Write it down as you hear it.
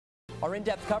Our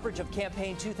in-depth coverage of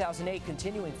Campaign 2008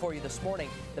 continuing for you this morning.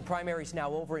 The primary's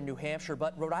now over in New Hampshire,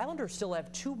 but Rhode Islanders still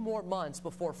have 2 more months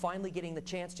before finally getting the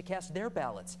chance to cast their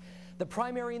ballots. The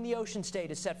primary in the Ocean State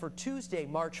is set for Tuesday,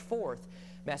 March 4th.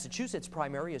 Massachusetts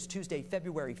primary is Tuesday,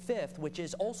 February 5th, which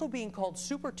is also being called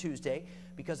Super Tuesday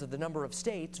because of the number of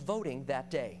states voting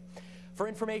that day. For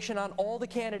information on all the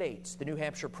candidates, the New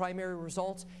Hampshire primary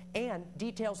results, and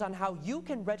details on how you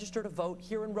can register to vote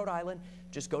here in Rhode Island,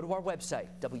 just go to our website,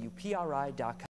 WPRI.com.